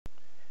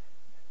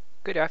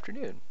Good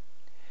afternoon.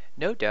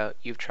 No doubt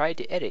you've tried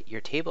to edit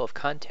your table of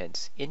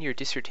contents in your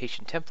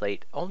dissertation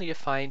template only to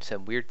find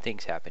some weird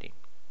things happening.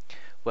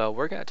 Well,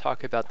 we're going to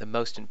talk about the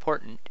most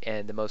important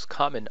and the most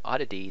common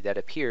oddity that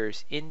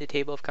appears in the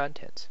table of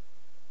contents.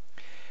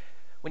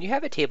 When you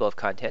have a table of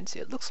contents,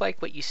 it looks like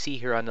what you see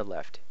here on the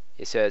left.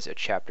 It says a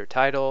chapter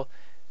title,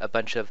 a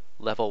bunch of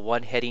level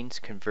 1 headings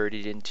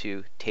converted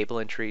into table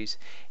entries,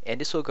 and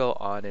this will go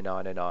on and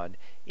on and on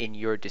in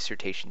your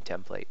dissertation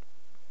template.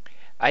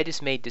 I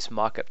just made this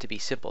mock-up to be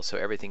simple so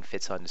everything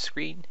fits on the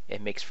screen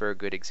and makes for a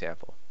good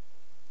example.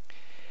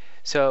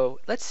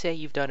 So let's say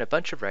you've done a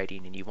bunch of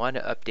writing and you want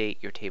to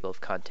update your table of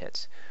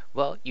contents.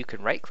 Well, you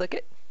can right-click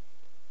it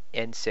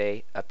and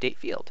say Update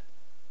Field.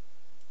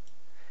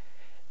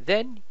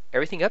 Then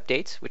everything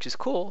updates, which is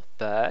cool,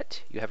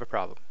 but you have a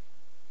problem.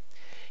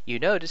 You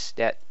notice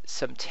that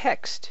some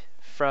text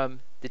from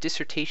the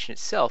dissertation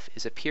itself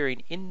is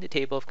appearing in the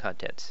table of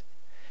contents.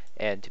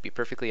 And to be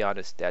perfectly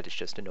honest, that is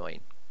just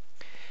annoying.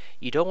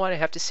 You don't want to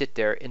have to sit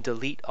there and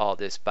delete all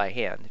this by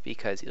hand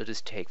because it'll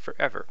just take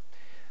forever.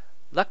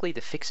 Luckily,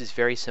 the fix is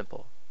very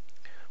simple.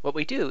 What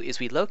we do is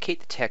we locate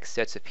the text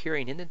that's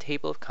appearing in the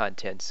table of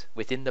contents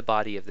within the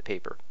body of the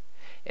paper.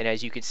 And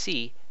as you can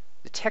see,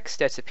 the text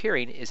that's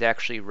appearing is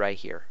actually right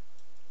here.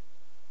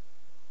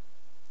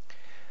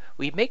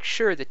 We make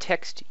sure the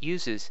text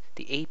uses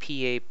the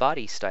APA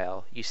body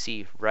style you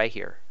see right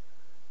here.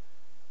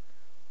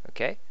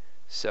 Okay,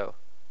 so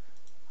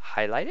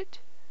highlight it.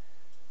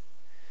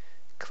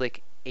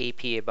 Click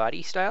APA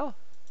body style.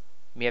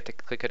 You may have to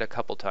click it a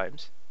couple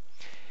times.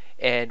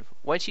 And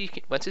once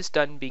it's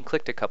done being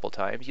clicked a couple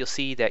times, you'll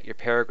see that your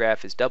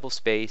paragraph is double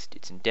spaced,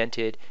 it's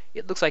indented,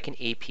 it looks like an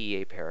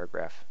APA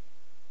paragraph.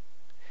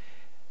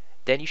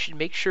 Then you should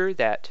make sure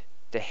that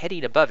the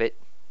heading above it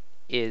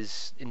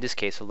is, in this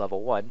case a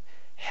level 1,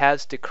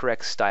 has the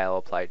correct style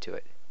applied to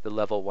it, the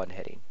level 1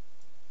 heading.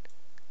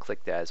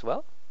 Click that as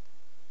well.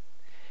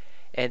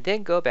 And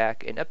then go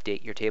back and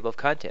update your table of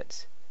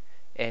contents.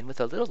 And with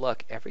a little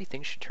luck,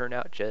 everything should turn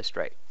out just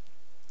right.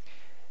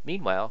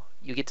 Meanwhile,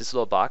 you get this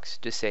little box,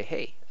 just say,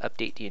 hey,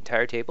 update the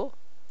entire table.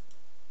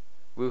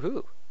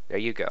 Woohoo, there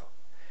you go.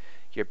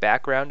 Your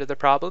background of the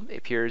problem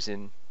appears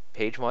in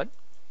page 1.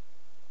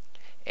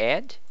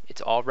 And it's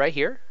all right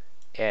here.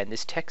 And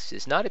this text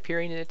is not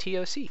appearing in a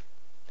TOC.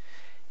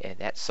 And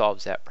that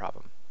solves that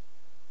problem.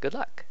 Good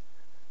luck.